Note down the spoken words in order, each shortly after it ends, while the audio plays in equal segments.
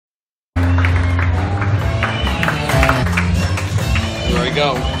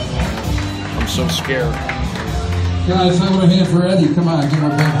go. I'm so scared. Guys, I want a hand for Eddie. Come on, give him a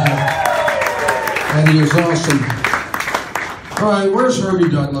big hand. Eddie is awesome. All right, where's Herbie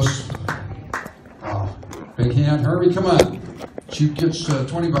Douglas? Oh, big hand. Herbie, come on. She gets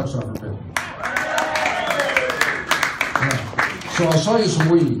 $20 off her bill. Yeah. So I'll sell you some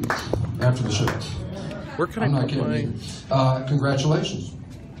weed after the show. Where can I'm I not put kidding you. Congratulations.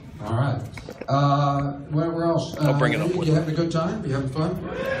 All right. Where else? I'll bring it up with you having a good time? You having fun?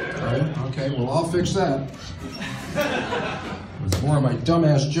 All right. Okay, well, I'll fix that. With more of my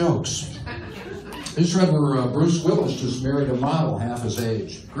dumbass jokes. I just read where Bruce Willis just married a model half his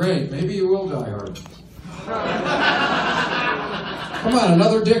age. Great. Maybe you will die hard. Come on,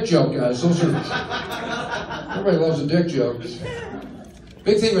 another dick joke, guys. Those are... Everybody loves a dick joke.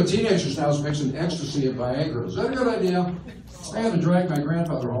 Big thing with teenagers now is mixing ecstasy and Viagra. Is that a good idea? I had to drag my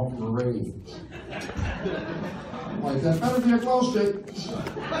grandfather home from a rave. I'm like, that better be a glow stick.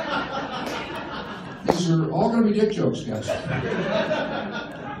 These are all going to be dick jokes, guys.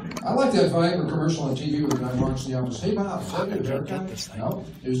 I like that Viagra commercial on TV where the guy walks in the office. Hey, Bob, is that your haircut? No.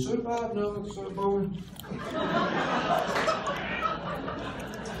 Is it Bob? No, it's Bob.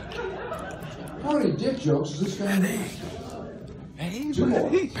 How many dick jokes is this guy making? Hey, Two more.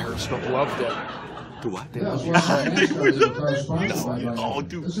 Periscope loved it. Do what? Yeah, I was watching the correspondence. Oh,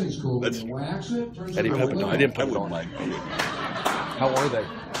 dude. This thing's cool. That's- You wax it, turns Eddie it put it into on. a I didn't put it wouldn't on. mind. How are they?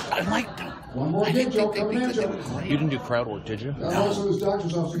 I liked them. One more dick joke, come in, Joe. You didn't do crowd work, did you? I also was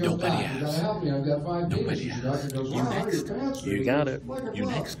doctor's office. Nobody You has. gotta help me. I've got 5 Nobody penises. has. The doctor goes, You wow, next. your pants You got it. like a You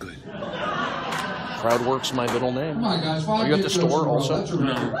glove. next, good. Crowd work's my middle name. Come on, guys. 5 Are you at the dick jokes in a store row. also? That's a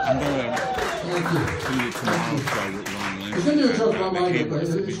record. I'm going Thank you. to do tomorrow, try it long I was going to do a joke about my dick, but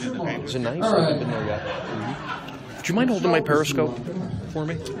it's too long. Is it nice? All I right. haven't been there yet. Do you mind holding my Periscope for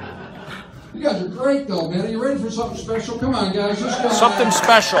me? You guys are great, though, man. Are you ready for something special? Come on, guys. This guy, Something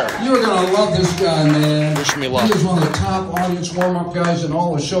special. You're going to love this guy, man. Wish me luck. He is one of the top audience warm-up guys in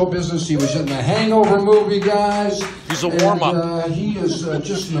all the show business. He was in the Hangover movie, guys. He's a warm-up. And, he is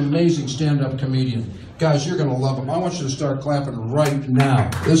just an amazing stand-up comedian. Guys, you're going to love him. I want you to start clapping right now.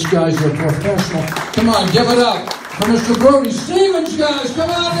 This guy's a professional. Come on, give it up for Mr. Brody Stevens, guys. Come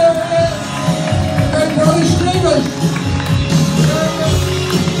on, there it is. Hey, Brody Stevens.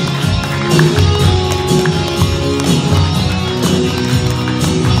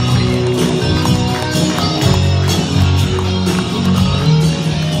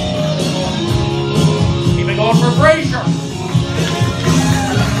 Keep it going for Frazier.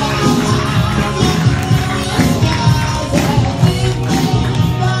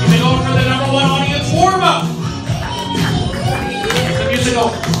 Keep it going for the #1 audience warm-up. Here's the musical.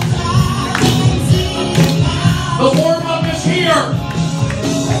 The warm-up is here.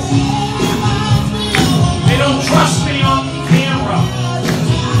 They don't trust me on camera.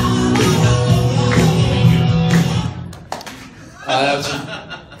 That's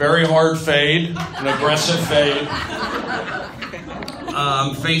a very hard fade, an aggressive fade.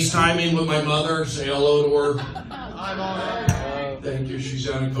 FaceTiming with my mother, say hello to her. Thank you, she's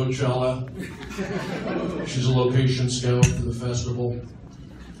out in Coachella. She's a location scout for the festival.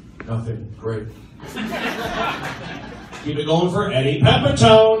 Nothing, great. Keep it going for Eddie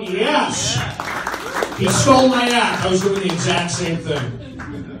Pepitone, yes! He stole my act, I was doing the exact same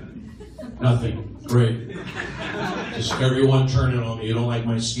thing. Nothing, great. Just everyone turning on me. You don't like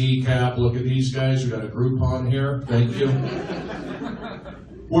my ski cap? Look at these guys. We got a Groupon here. Thank you.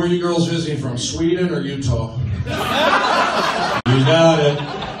 Where are you girls visiting from? Sweden or Utah? You got it.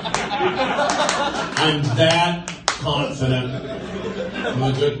 I'm that confident. I'm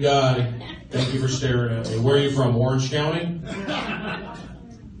a good guy. Thank you for staring at me. Where are you from? Orange County?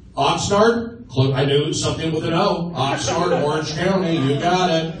 Oxnard? I knew something with an O. Oxnard, Orange County. You got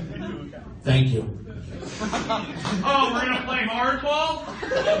it. Thank you. Oh, we're going to play hardball?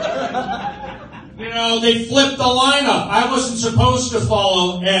 You know, they flipped the lineup. I wasn't supposed to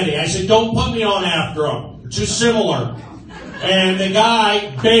follow Eddie. I said, don't put me on after him. Too similar. And the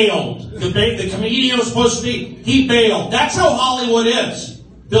guy bailed. The comedian was supposed to be, he bailed. That's how Hollywood is.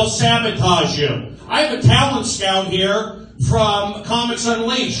 They'll sabotage you. I have a talent scout here from Comics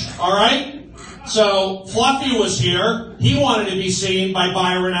Unleashed, all right? So Fluffy was here. He wanted to be seen by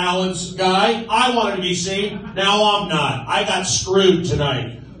Byron Allen's guy. I wanted to be seen. Now I'm not. I got screwed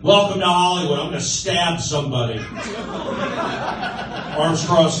tonight. Welcome to Hollywood. I'm going to stab somebody. Arms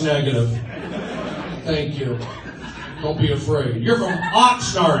crossed negative. Thank you. Don't be afraid. You're from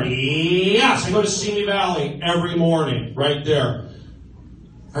Oxnard. Yes, I go to Simi Valley every morning. Right there.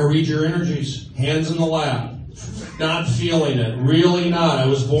 I read your energies. Hands in the lap. Not feeling it. Really not. I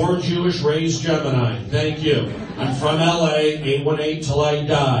was born Jewish, raised Gemini. Thank you. I'm from LA, 818 till I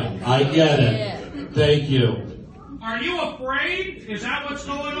die. I get it. Thank you. Are you afraid? Is that what's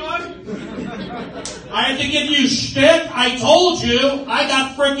going on? I have to give you shtick? I told you I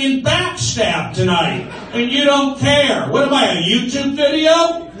got freaking backstabbed tonight. And you don't care. What am I, a YouTube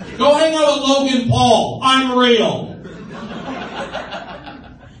video? Go hang out with Logan Paul. I'm real.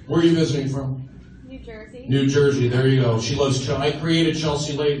 Where are you visiting from? New Jersey. New Jersey, there you go. She loves I created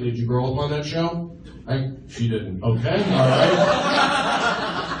Chelsea Lately. Did you grow up on that show? She didn't. Okay, all right.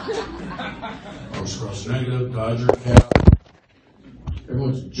 Horse cross negative, Dodger cap.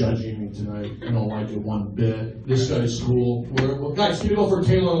 Everyone's judging me tonight. I don't like it one bit. This guy's cool. Well, guys, can you go for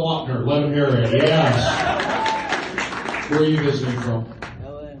Taylor Lautner? Let him hear it. Yes. Where are you visiting from?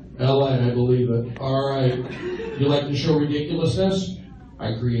 LA, I believe it. All right. You like the show Ridiculousness?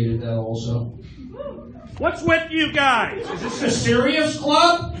 I created that also. What's with you guys? Is this a serious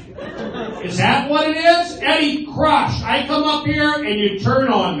club? Is that what it is? Eddie Crush, I come up here and you turn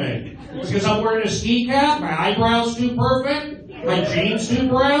on me. It's because I'm wearing a ski cap, my eyebrows too perfect, my jeans too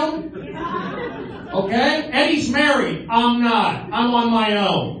brown. Okay? Eddie's married. I'm not. I'm on my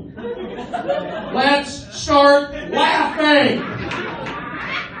own. Let's start laughing.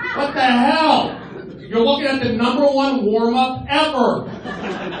 What the hell? You're looking at the #1 warm-up ever.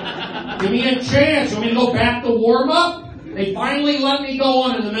 Give me a chance. You want me to go back to warm-up? They finally let me go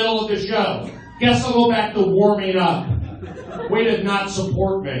on in the middle of the show. Guess I'll go back to warming up. Way to not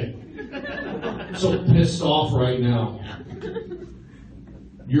support me. I'm so pissed off right now.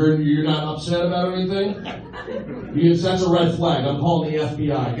 You're not upset about anything? That's a red flag. I'm calling the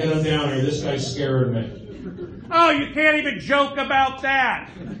FBI. Get him down here. This guy's scaring me. Oh, you can't even joke about that.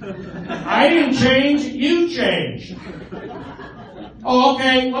 I didn't change. You changed. Oh,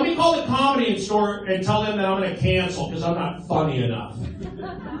 okay. Let me call the comedy store and tell them that I'm going to cancel because I'm not funny enough.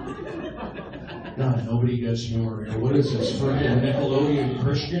 God, nobody gets humor here. What is this, freaking Nickelodeon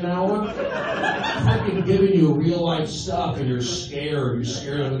Christian Hour? Freaking giving you real life stuff and you're scared. You're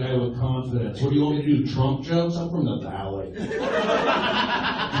scared of a guy with confidence. What do you want me to do, Trump jokes? I'm from the Valley. Did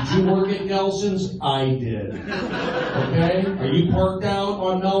you work at Gelson's? I did. Okay? Are you parked out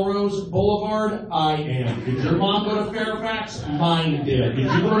on Melrose Boulevard? I am. Did your mom go to Fairfax? Mine did. Did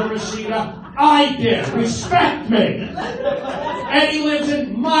you go to Reseda? I did. Respect me. Eddie lives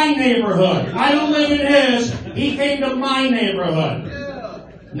in my neighborhood. I don't live in his. He came to my neighborhood.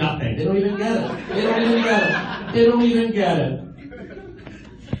 Nothing. They don't even get it. They don't even get it. They don't even get it.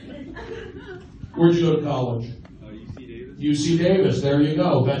 Where'd you go to college? UC Davis. UC Davis. There you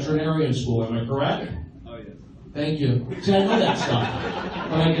go. Veterinarian school. Am I correct? Oh, yes. Thank you. See, I know that stuff.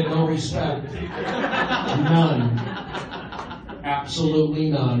 But I get no respect. None. Absolutely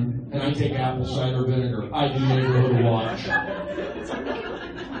none. And I take apple cider vinegar. I do neighborhood watch.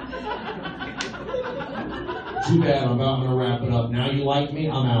 Too bad. I'm about to wrap it up. Now you like me?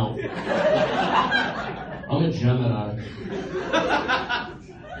 I'm out. I'm a Gemini.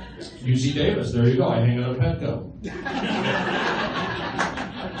 UC Davis. There you go. I hang out at Petco.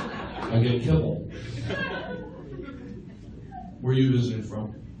 I get kibble. Where are you visiting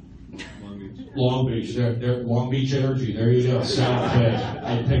from? Long Beach, there, Long Beach energy. There you go, South Bay.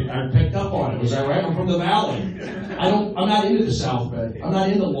 I picked up on it. Was that right? I'm from the Valley. I'm not into the South Bay. I'm not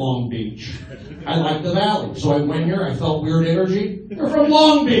into Long Beach. I like the Valley. So I went here. I felt weird energy. They're from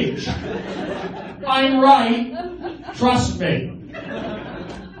Long Beach. I'm right. Trust me.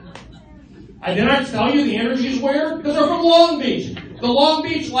 Did I tell you the energy is weird? Because they're from Long Beach. The Long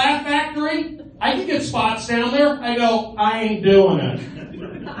Beach Laugh Factory. I can get spots down there. I go, I ain't doing it.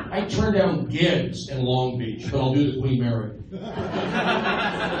 I turn down gigs in Long Beach, but I'll do the Queen Mary.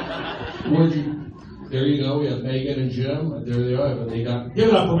 There you go. We have Megan and Jim. There they are. But give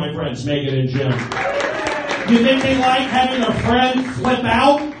it up for my friends, Megan and Jim. You think they like having a friend flip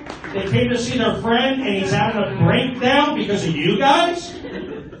out? They came to see their friend, and he's having a breakdown because of you guys.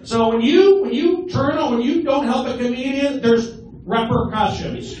 So when you don't help a comedian, there's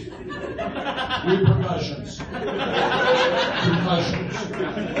repercussions. Repercussions. Concussions.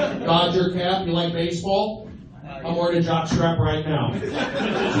 Dodger cap, you like baseball? I'm wearing a jockstrap right now.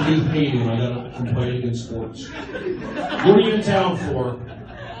 It's a youth medium. I got to complain against sports. What are you in town for?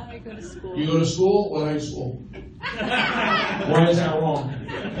 I go to school. You go to school? What high school? Why is that wrong?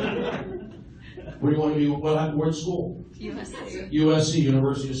 Where do you want to be? What school? USC. USC,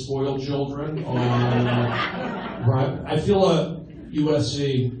 University of Spoiled Children. I feel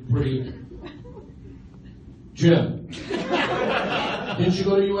USC pretty. Jim, didn't you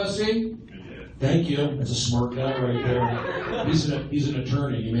go to USC? Thank you. That's a smart guy right there. He's an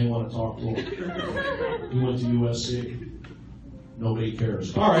attorney. You may want to talk to him. He went to USC. Nobody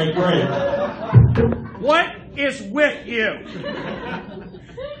cares. All right, great. What is with you?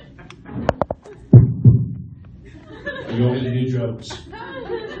 You want me to do jokes?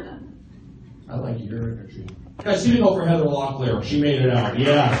 I like your energy. Guys, you go for Heather Locklear. She made it out.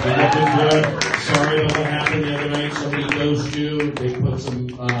 Yeah, they looking good. Sorry about what happened the other night. Somebody ghosted you. They put some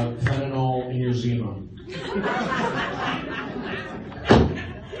fentanyl in your Zima.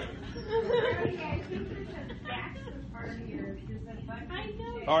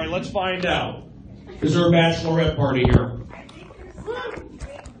 All right, let's find out. Is there a bachelorette party here?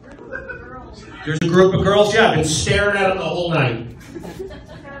 There's a group of girls? Yeah, I've been staring at them the whole night.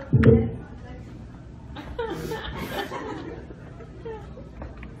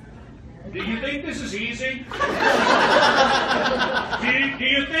 Do you think this is easy? Do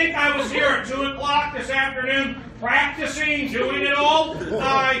you think I was here at 2 o'clock this afternoon practicing, doing it all?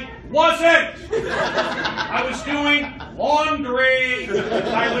 I wasn't. I was doing laundry.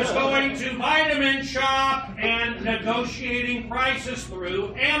 I was going to Vitamin Shop and negotiating prices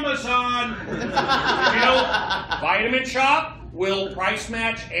through Amazon. You know, Vitamin Shop will price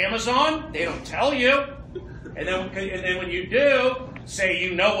match Amazon. They don't tell you. And then when you do, say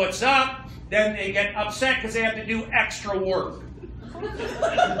you know what's up, then they get upset because they have to do extra work.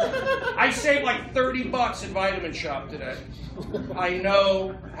 I saved like $30 at Vitamin Shop today. I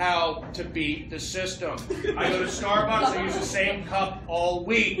know how to beat the system. I go to Starbucks, I use the same cup all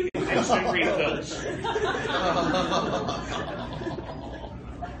week. Instant refills.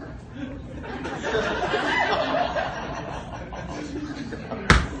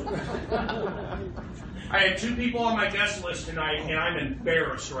 I had 2 people on my guest list tonight, and I'm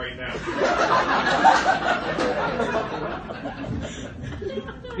embarrassed right now.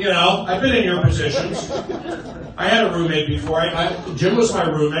 You know, I've been in your positions. I had a roommate before. Jim was my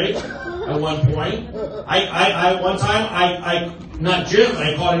roommate at one point. One time, not Jim,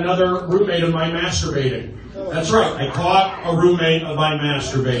 I caught another roommate of mine masturbating. That's right, I caught a roommate of mine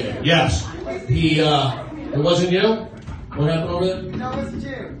masturbating. Yes. It wasn't you? What happened over there? No, it wasn't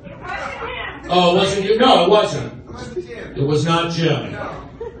Jim. Oh, it wasn't you? No, it wasn't. It wasn't Jim. It was not Jim. No.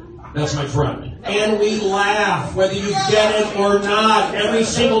 That's my friend. And we laugh, whether you get it or not. Every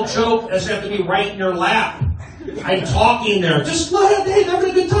single joke doesn't have to be right in your lap. I'm talking there. Just let it, hey, having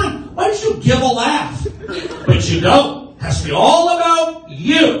a good time. Why don't you give a laugh? But you don't. It has to be all about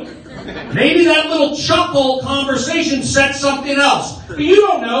you. Maybe that little chuckle conversation said something else. But you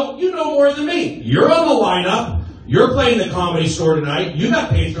don't know. You know more than me. You're on the lineup. You're playing the Comedy Store tonight. You got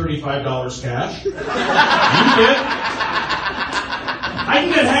paid $35 cash. You did. I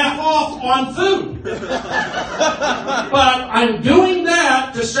can get half off on food. But I'm doing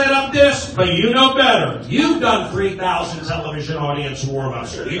that to set up this, but you know better. You've done 3,000 television audience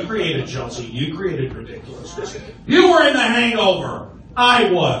warm-ups. You created Chelsea. You created ridiculousness. You were in The Hangover.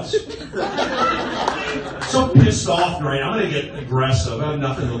 I was. So pissed off tonight. I'm going to get aggressive. I have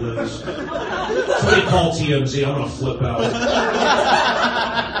nothing to lose. Somebody call TMZ. I'm going to flip out.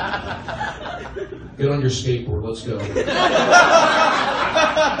 Get on your skateboard. Let's go.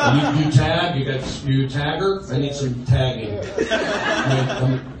 You tag? You tagger? I need some tagging.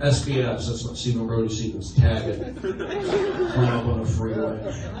 I'm SBS. That's what Stephen Brody Stevens. Tag it. Run up on a freeway.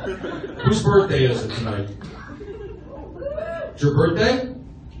 Whose birthday is it tonight? It's your birthday?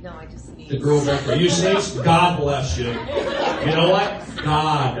 No, I just sneezed. The girl back there. You sneezed? God bless you. You know what?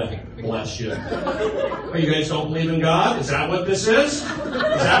 God bless you. Oh, you guys don't believe in God? Is that what this is?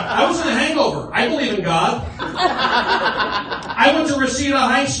 I was in The Hangover. I believe in God. I went to Reseda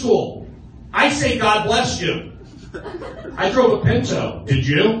High School. I say God bless you. I drove a Pinto. Did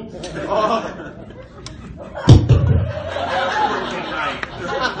you?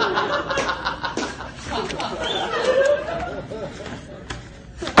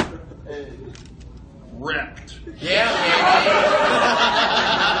 Ripped. Yeah,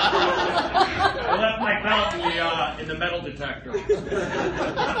 I left my belt in the metal detector.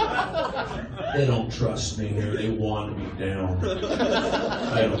 They don't trust me here. They want me down.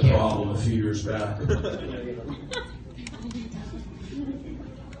 I had a problem a few years back.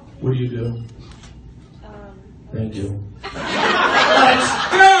 What do you do? Thank you. Let's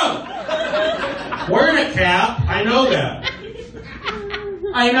go! Wearing a cap. I know that.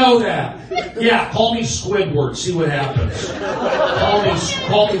 I know that. Yeah, call me Squidward. See what happens.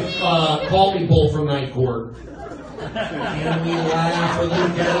 Call me Bull from Night Court. Can we laugh with you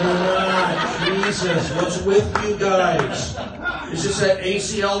get it or not? Jesus, what's with you guys? Is this an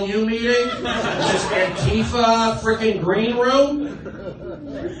ACLU meeting? Is this Antifa freaking green room?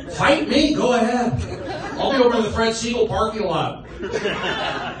 Fight me, go ahead. I'll be over in the Fred Siegel parking lot.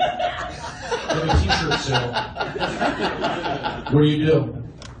 Have a t-shirt sale. What do you do?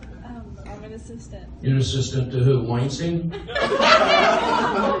 I'm an assistant. You're an assistant to who? Weinstein? And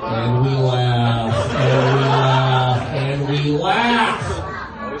we laugh, and we laugh, and we laugh.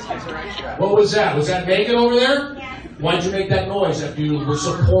 What was that? Was that Megan over there? Why'd you make that noise after you were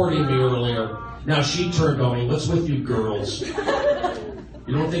supporting me earlier? Now she turned on me. What's with you girls?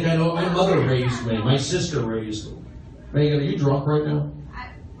 You don't think I know? My mother raised me. My sister raised me. Megan, are you drunk right now?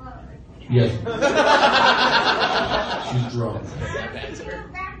 Yes. She's drunk.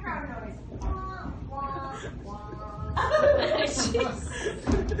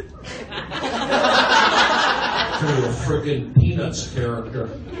 Turn into a frickin' Peanuts character.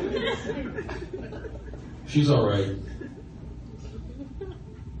 She's all right.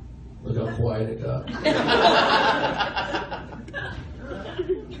 Look how quiet it got.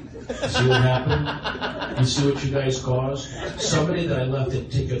 See what happened? You see what you guys caused? Somebody that I left a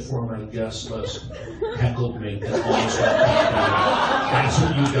ticket for my guest list heckled me. That almost got kicked out. That's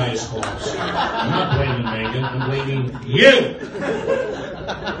what you guys caused. I'm not blaming Megan. I'm blaming you.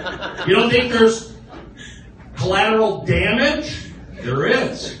 You don't think there's collateral damage? There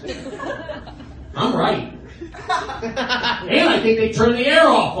is. I'm right. And I think they turned the air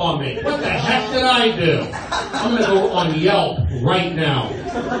off on me. What the heck did I do? I'm going to go on Yelp right now.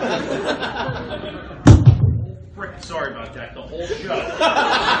 Frick, sorry about that. The whole show.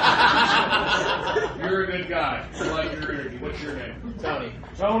 You're a good guy. I like your energy. What's your name? Tony.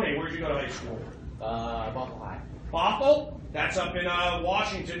 Tony, where'd you go to high school? Buffalo High. Bothell? That's up in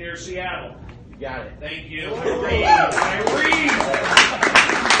Washington near Seattle. You got it. Thank you. Irene.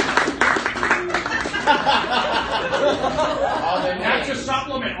 That's a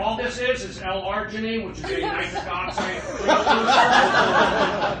supplement. All this is L-arginine, which is a nitric oxide.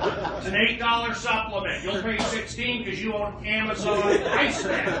 It's an $8 supplement. You'll pay $16 because you own Amazon Ice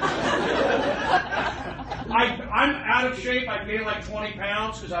Man. I'm out of shape. I gained like 20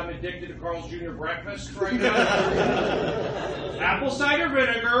 pounds because I'm addicted to Carl's Jr. breakfast right now. Apple cider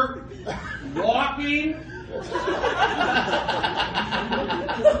vinegar, walking. You're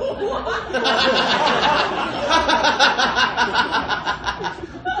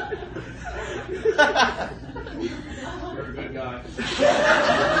a good guy.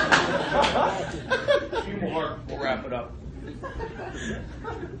 A few more. We'll wrap it up.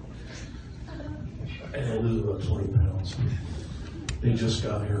 And I lose about 20 pounds. They just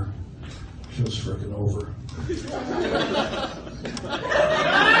got here. Feels freaking over.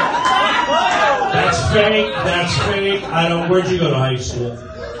 That's fake. That's fake. I don't. Where'd you go to high school?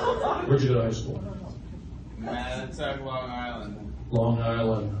 Where'd you go to high school? Long Island. Long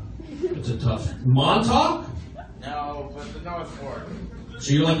Island. It's a tough. Montauk? No, but the North Fork.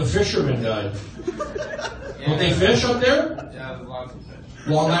 So you're like a fisherman guy. Yeah. Don't they fish up there? Yeah, there's lots of fish.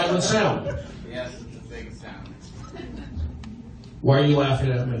 Long Island Sound. Yes, it's a big sound. Why are you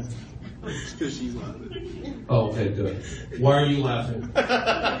laughing at me? Because she's laughing. Oh, okay, good. Why are you laughing?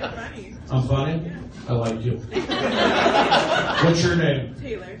 I'm funny? I like you. What's your name?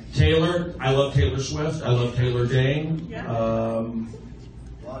 Taylor. Taylor. I love Taylor Swift. I love Taylor Dane.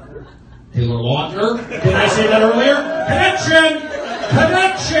 Taylor Lautner. Did I say that earlier? Connection!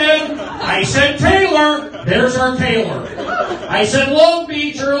 Connection! I said Taylor. There's our Taylor. I said Long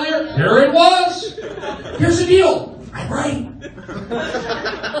Beach earlier. There it was. Here's the deal. I'm right.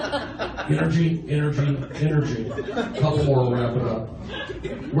 Energy, energy, energy. A couple more, we'll wrap it up.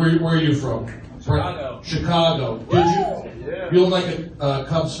 Where are you from? Chicago. Chicago. Did you? Yeah. You look like a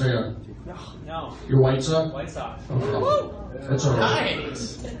Cubs fan. No. You're White Sox? White Sox. Okay. That's all right.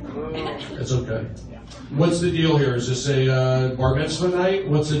 Nice. That's okay. What's the deal here? Is this a bar mitzvah night?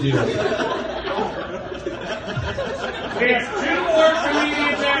 What's the deal? We have two more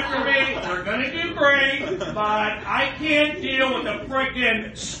comedians after me. They're going to do great, but I can't deal with the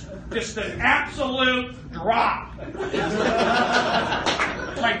freaking, just an absolute drop.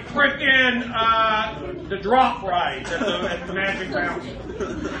 Like freaking the drop rides at the Magic Mountain.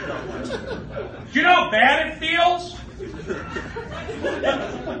 Do you know how bad it feels?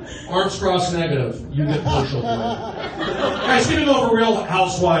 Arms crossed negative. You get partial. Guys, give me over Real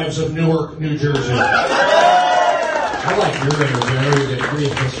Housewives of Newark, New Jersey. I like your name. Very good. Very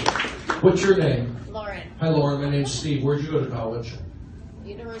efficient. What's your name? Lauren. Hi, Lauren. My name's Steve. Where'd you go to college?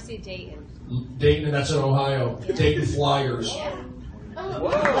 University of Dayton. Dayton, and that's in Ohio. Dayton Flyers. Yeah. Let's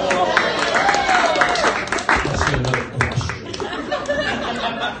get another question.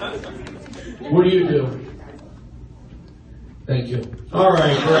 What do you do? Thank you. All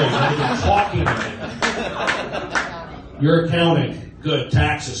right, great. I've been talking to you. You're accounting. Good.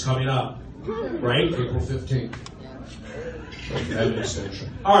 Taxes coming up. Right? April 15th. Have an extension.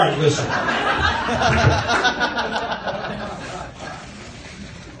 All right, listen.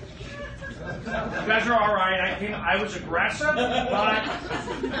 You guys are all right. I was aggressive, but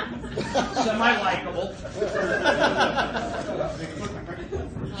semi-likable.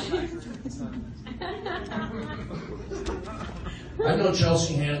 I've known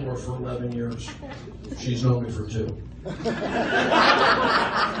Chelsea Handler for 11 years. She's known me for 2. Your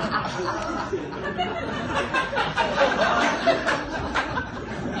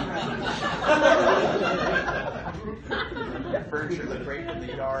furniture looked great from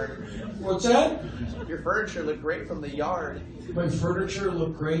the yard. What's that? Your furniture looked great from the yard. My furniture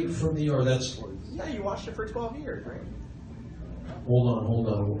looked great from the yard. That's. Yeah, you watched it for 12 years, right? Hold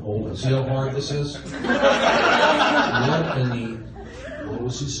on. See how hard this is? What in the. What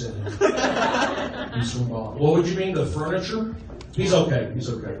was he saying? He's from Boston. What would you mean, the furniture? He's okay.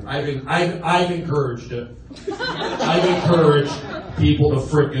 I've encouraged it. I've encouraged people to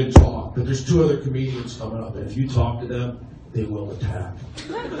frickin' talk. But there's 2 other comedians coming up, and if you talk to them, they will attack.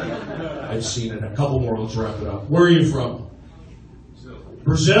 I've seen it. A couple more. Let's wrap it up. Where are you from?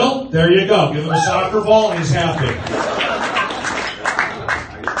 Brazil? There you go. Give him a soccer ball, and he's happy.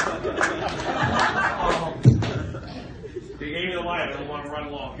 They gave me the light. I don't want to run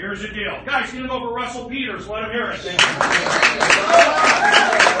along. Here's the deal. Guys, get him over Russell Peters. Let him hear it. Hey,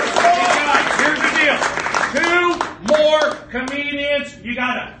 guys, here's the deal. 2 more comedians. You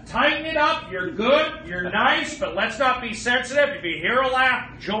got to tighten it up. You're good. You're nice. But let's not be sensitive. If you hear a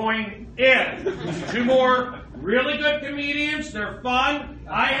laugh, join in. 2 more really good comedians. They're fun.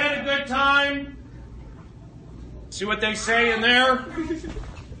 I had a good time. See what they say in there?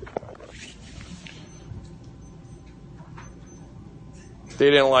 They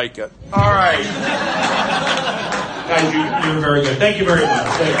didn't like it. All right. Guys, you're very good. Thank you very much.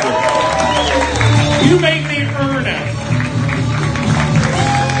 Thank you. You made me earn it.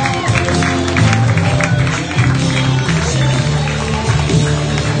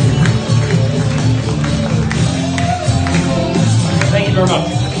 Thank you very much.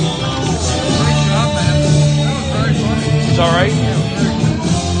 Great job, man. That was very funny. It's all right.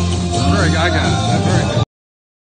 Very, I got it. Very good.